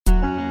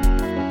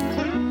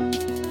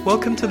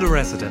Welcome to The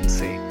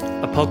Residency,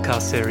 a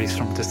podcast series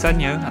from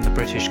Disegno and the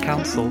British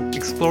Council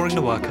exploring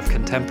the work of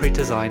contemporary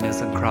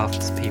designers and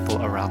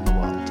craftspeople around the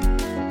world.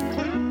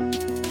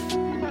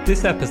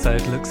 This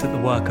episode looks at the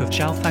work of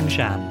Xiaofang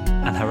Zhan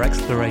and her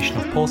exploration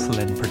of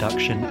porcelain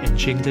production in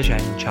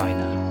Jingdezhen,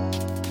 China.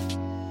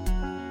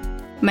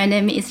 My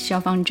name is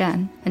Xiaofang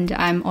Zhan, and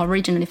I'm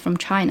originally from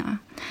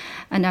China,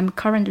 and I'm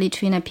currently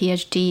doing a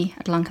PhD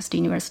at Lancaster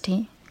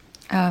University.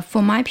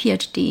 For my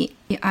PhD,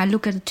 I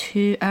look at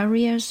two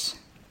areas,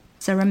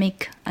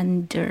 ceramic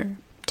and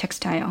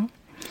textile.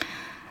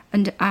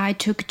 And I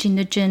took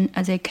Jingdezhen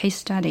as a case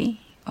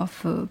study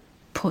of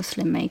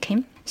porcelain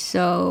making.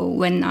 So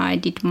when I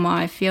did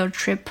my field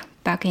trip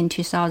back in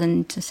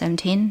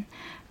 2017,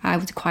 I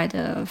was quite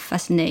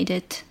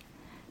fascinated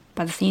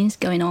by the things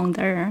going on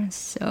there.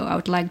 So I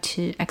would like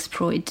to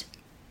explore it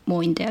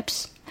more in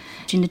depth.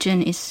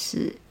 Jingdezhen is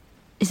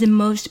the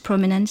most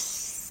prominent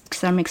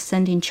ceramic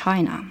center in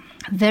China.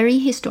 Very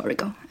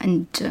historical,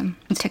 and the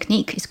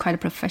technique is quite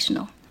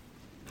professional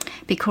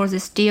because it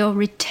still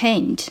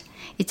retained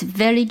its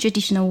very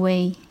traditional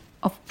way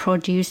of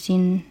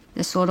producing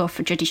the sort of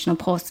traditional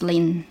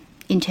porcelain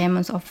in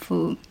terms of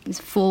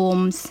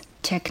forms,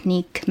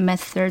 technique,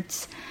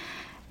 methods,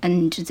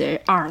 and the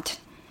art.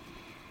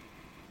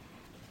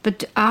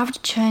 But after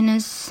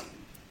China's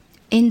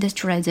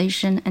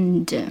industrialization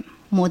and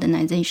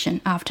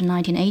modernization after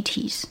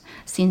 1980s,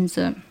 since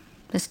the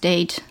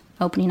state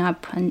opening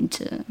up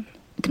and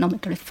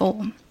economic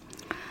reform,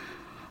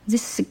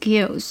 these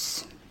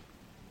skills,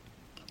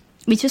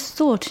 we just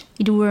thought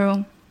it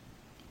would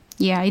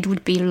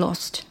be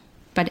lost,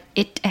 but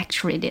it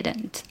actually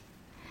didn't.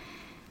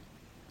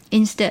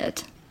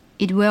 Instead,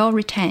 it well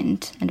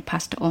retained and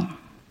passed on,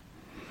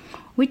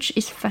 which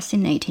is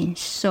fascinating.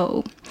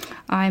 So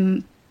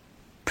I'm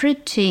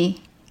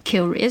pretty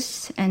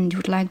curious and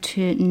would like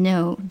to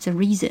know the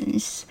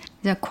reasons.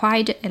 There are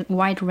quite a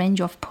wide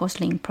range of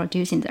porcelain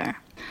producing there.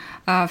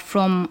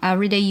 From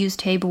everyday use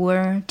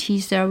tableware,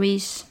 tea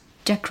service,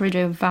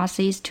 decorative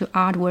vases to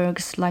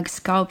artworks like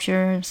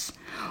sculptures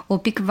or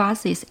big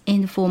vases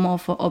in the form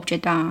of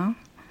object d'art.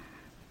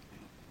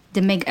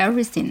 They make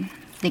everything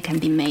they can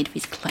be made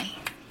with clay.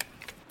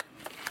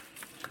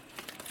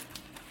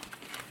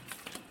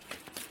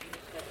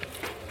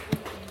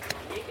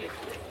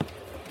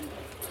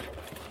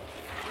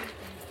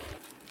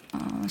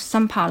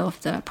 Some part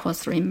of the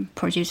porcelain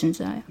productions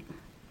are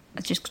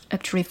just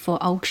actually for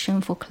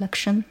auction, for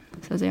collection.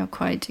 So they are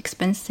quite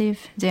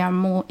expensive. They are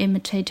more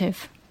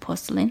imitative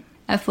porcelain.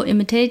 For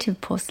imitative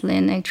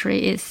porcelain,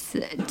 actually,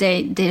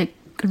 they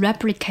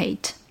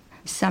replicate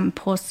some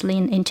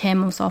porcelain in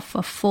terms of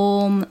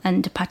form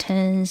and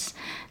patterns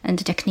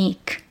and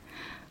technique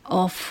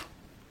of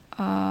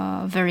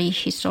very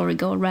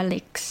historical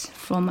relics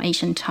from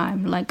ancient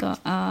time, like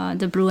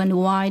the blue and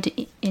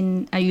white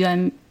in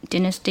Yuan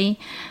dynasty,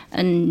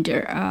 and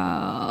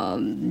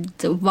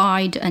the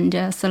white and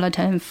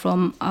celadon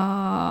from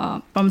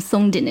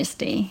Song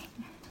dynasty.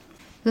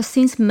 So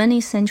since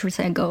many centuries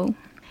ago,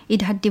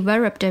 it had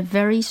developed a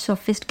very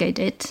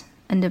sophisticated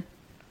and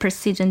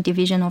precision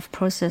division of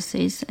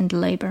processes and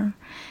labor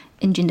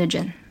in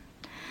Jingdezhen,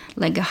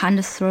 like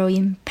hand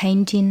throwing,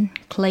 painting,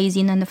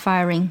 glazing, and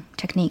firing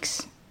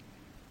techniques.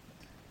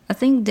 I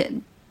think that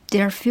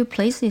there are few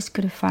places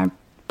could find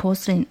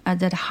porcelain at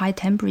that high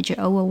temperature,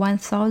 over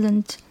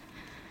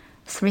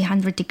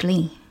 1,300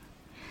 degrees.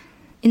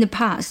 In the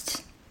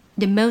past,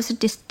 the most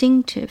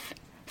distinctive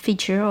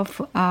feature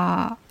of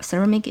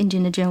ceramic in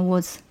Jingdezhen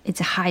was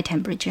its high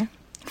temperature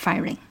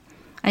firing.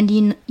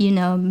 And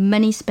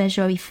many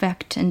special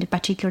effects and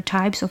particular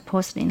types of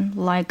porcelain,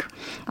 like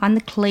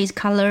underglazed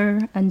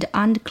color and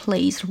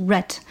underglazed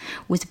red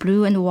with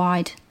blue and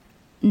white,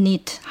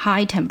 need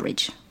high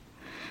temperature.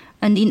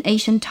 And in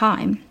ancient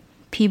time,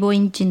 people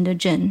in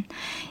Jingdezhen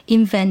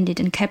invented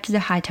and kept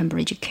the high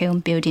temperature kiln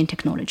building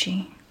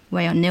technology,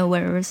 while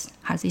nowhere else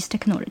has this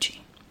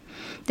technology.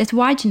 That's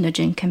why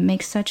Jingdezhen can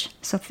make such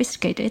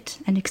sophisticated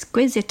and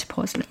exquisite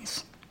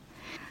porcelains.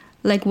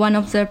 Like one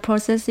of the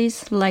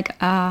processes, like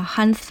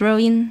hand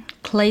throwing,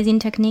 glazing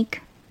technique,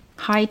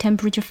 high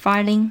temperature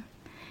filing,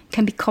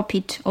 can be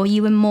copied or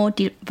even more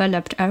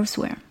developed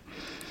elsewhere.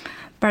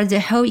 But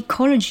the whole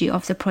ecology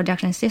of the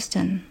production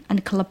system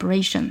and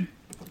collaboration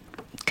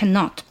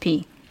cannot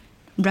be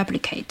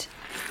replicated.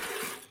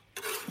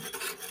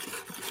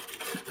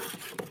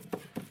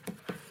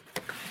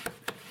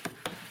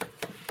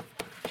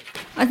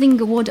 I think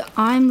what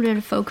I'm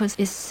really focused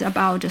is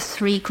about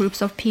three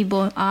groups of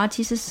people: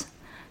 artists,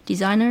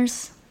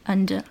 designers,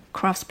 and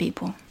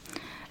craftspeople.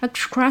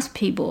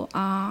 Craftspeople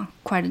are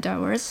quite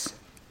diverse.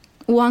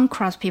 One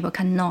craftspeople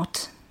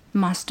cannot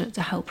master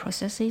the whole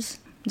processes.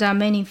 There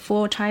are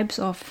four types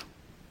of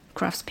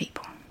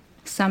craftspeople.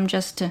 Some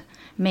just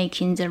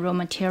making the raw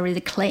material,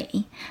 the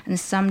clay, and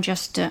some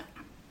just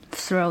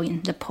throw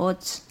in the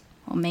pots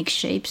or make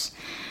shapes,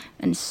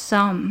 and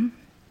some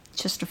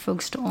just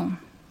focused on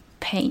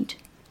paint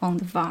on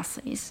the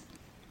vases.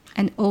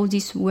 And all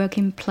these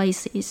working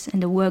places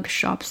and the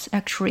workshops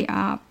actually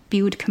are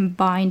built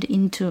combined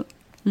into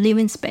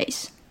living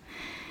space.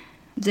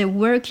 the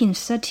working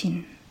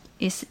setting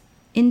is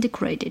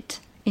integrated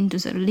into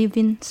the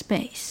living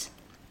space.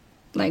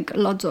 Like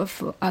lots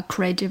of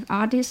creative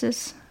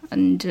artists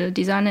and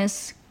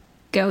designers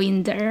go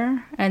in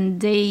there,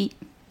 and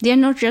they're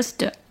not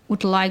just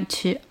would like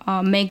to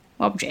make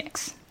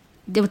objects.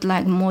 They would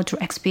like more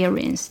to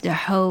experience the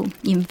whole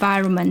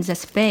environment, the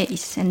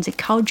space, and the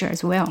culture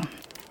as well.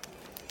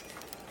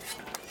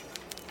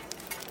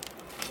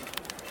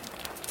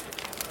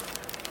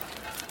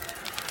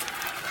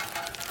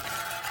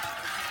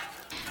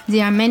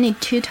 There are mainly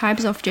two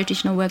types of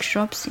traditional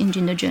workshops in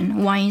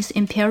Jingdezhen. One is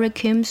imperial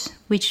kilns,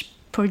 which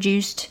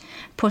produced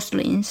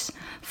porcelains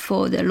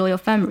for the royal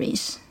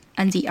families,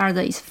 and the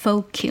other is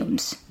folk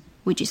kilns,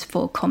 which is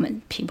for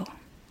common people.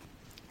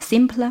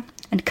 Simpler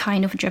and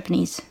kind of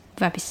Japanese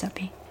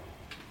wabi-sabi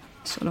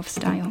sort of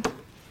style.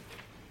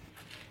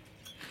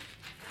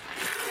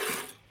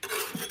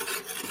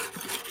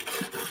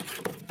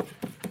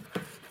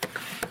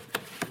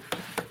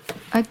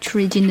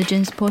 Actually,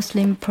 Jingdezhen's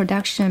porcelain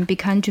production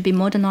began to be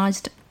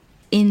modernized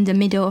in the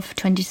middle of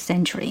 20th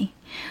century,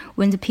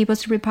 when the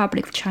People's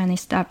Republic of China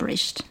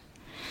established.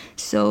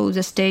 So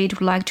the state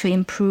would like to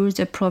improve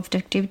the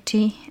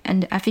productivity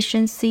and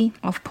efficiency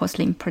of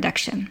porcelain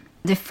production.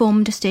 They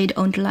formed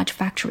state-owned large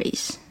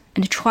factories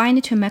and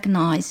tried to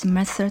mechanize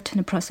methods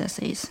and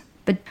processes.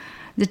 But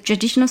the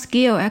traditional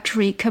skill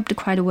actually kept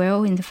quite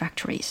well in the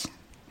factories.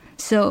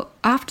 So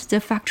after the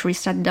factory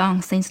shut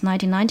down since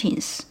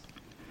 1990s,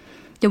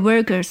 the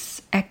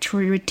workers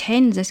actually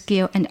retained the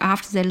skill, and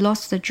after they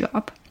lost the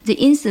job, they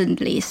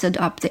instantly set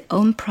up their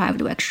own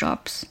private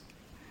workshops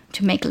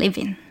to make a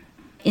living.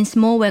 In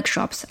small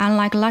workshops,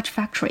 unlike large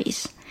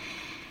factories,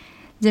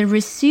 they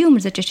resumed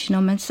the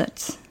traditional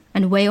methods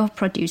and way of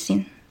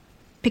producing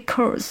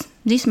because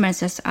these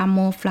methods are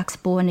more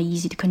flexible and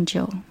easy to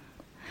control.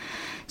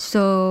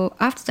 So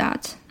after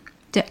that,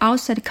 the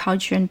outside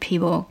culture and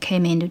people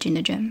came into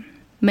Jingdezhen.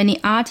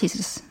 Many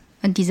artists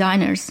and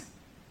designers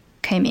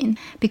came in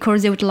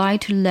because they would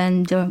like to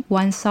learn the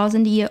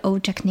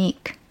 1,000-year-old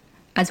technique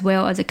as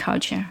well as the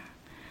culture.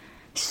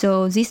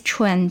 So this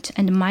trend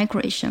and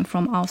migration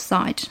from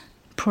outside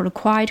brought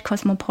quite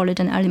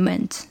cosmopolitan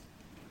elements.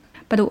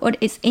 But what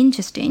is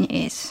interesting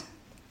is,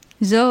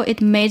 though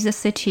it made the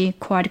city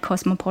quite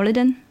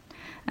cosmopolitan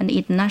and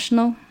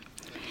international,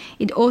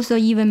 it also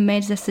even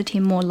made the city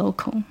more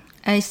local.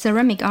 A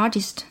ceramic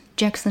artist,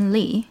 Jackson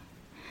Lee,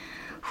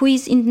 who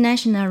is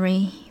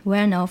internationally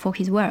well known for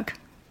his work,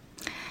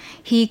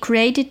 he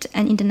created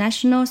an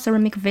international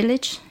ceramic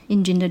village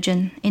in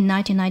Jingdezhen in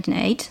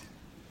 1998,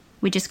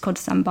 which is called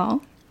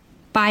Sanbao.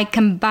 By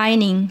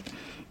combining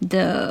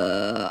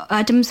the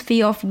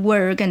atmosphere of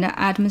work and the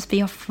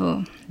atmosphere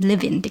of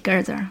living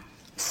together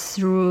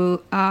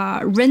through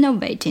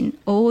renovating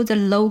all the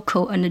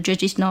local and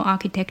traditional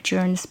architecture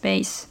and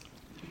space.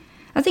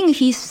 I think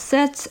he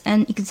sets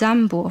an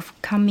example of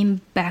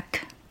coming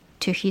back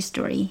to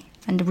history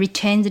and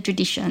retain the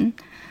tradition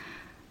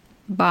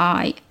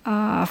by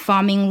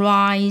farming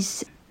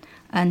rice,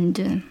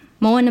 and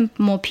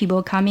more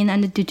people come in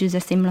and to do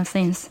the similar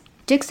things.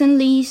 Jackson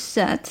Lee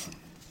said,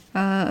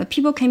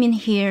 people came in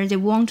here, they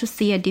want to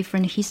see a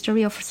different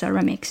history of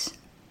ceramics.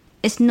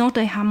 It's not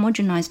a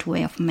homogenized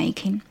way of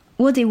making.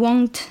 What they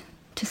want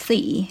to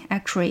see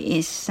actually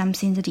is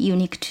something that's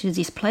unique to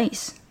this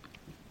place.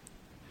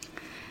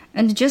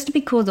 And just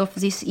because of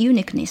this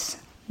uniqueness,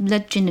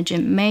 that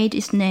Jingdezhen made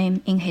its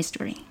name in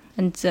history.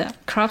 And the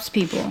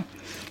craftspeople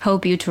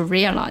help you to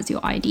realize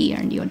your idea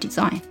and your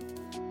design.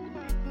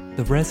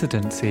 The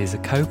Residency is a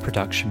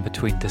co-production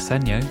between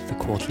Disenyo, the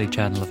quarterly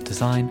journal of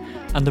design,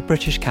 and the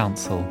British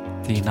Council,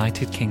 the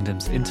United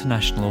Kingdom's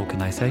international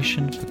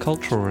organisation for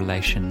cultural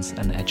relations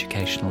and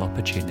educational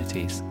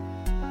opportunities.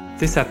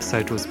 This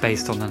episode was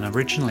based on an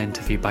original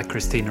interview by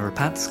Christina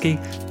Rapatsky,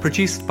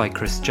 produced by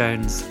Chris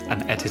Jones,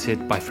 and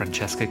edited by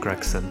Francesca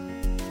Gregson.